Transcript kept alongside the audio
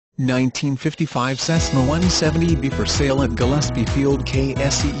1955 Cessna 170B for sale at Gillespie Field,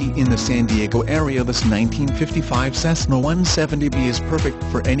 KSEE in the San Diego area. This 1955 Cessna 170B is perfect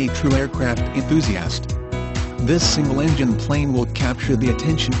for any true aircraft enthusiast. This single-engine plane will capture the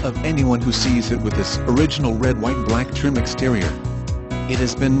attention of anyone who sees it with this original red, white, black trim exterior. It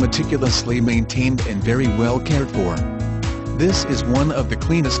has been meticulously maintained and very well cared for. This is one of the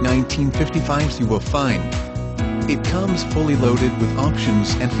cleanest 1955s you will find. It comes fully loaded with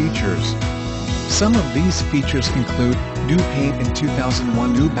options and features. Some of these features include new paint in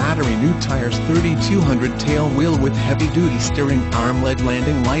 2001, new BatteryNew tires, 3200 tail wheel with heavy-duty steering, ArmLED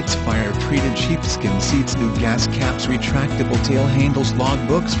landing, LightsFire treated sheepskin seats, new gas caps, retractable tail handles,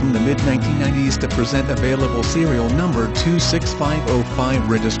 logbooks from the mid-1990s to present, available serial number 26505,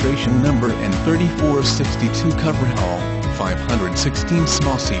 registration number and 3462 cover haul, 516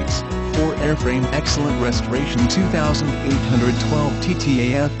 small seats. 4 AirframeExcellent Restoration 2812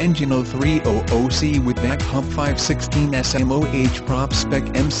 TTAF Engine0300C with back pump, 516 SMOH prop,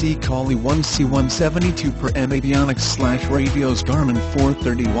 SpecMcCauley 1C172 per M Avionics / RadiosGarmin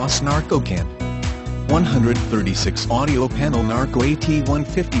 430 WAASNarco cam. 136 audio PanelNarco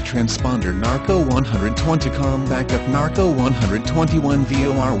AT150 TransponderNarco 120 Com BackupNarco 121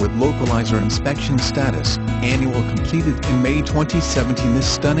 VOR with Localizer Inspection Status, annual completed in May 2017. This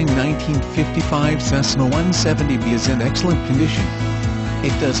stunning 1955 Cessna 170B is in excellent condition.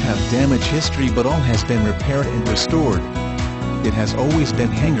 It does have damage history but all has been repaired and restored. It has always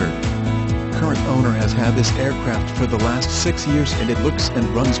been hangared. Current owner has had this aircraft for the last 6 years and it looks and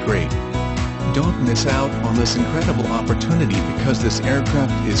runs great. Don't miss out on this incredible opportunity because this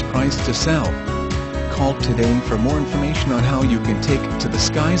aircraft is priced to sell. Call today for more information on how you can take it to the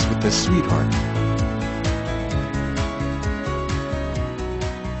skies with this sweetheart.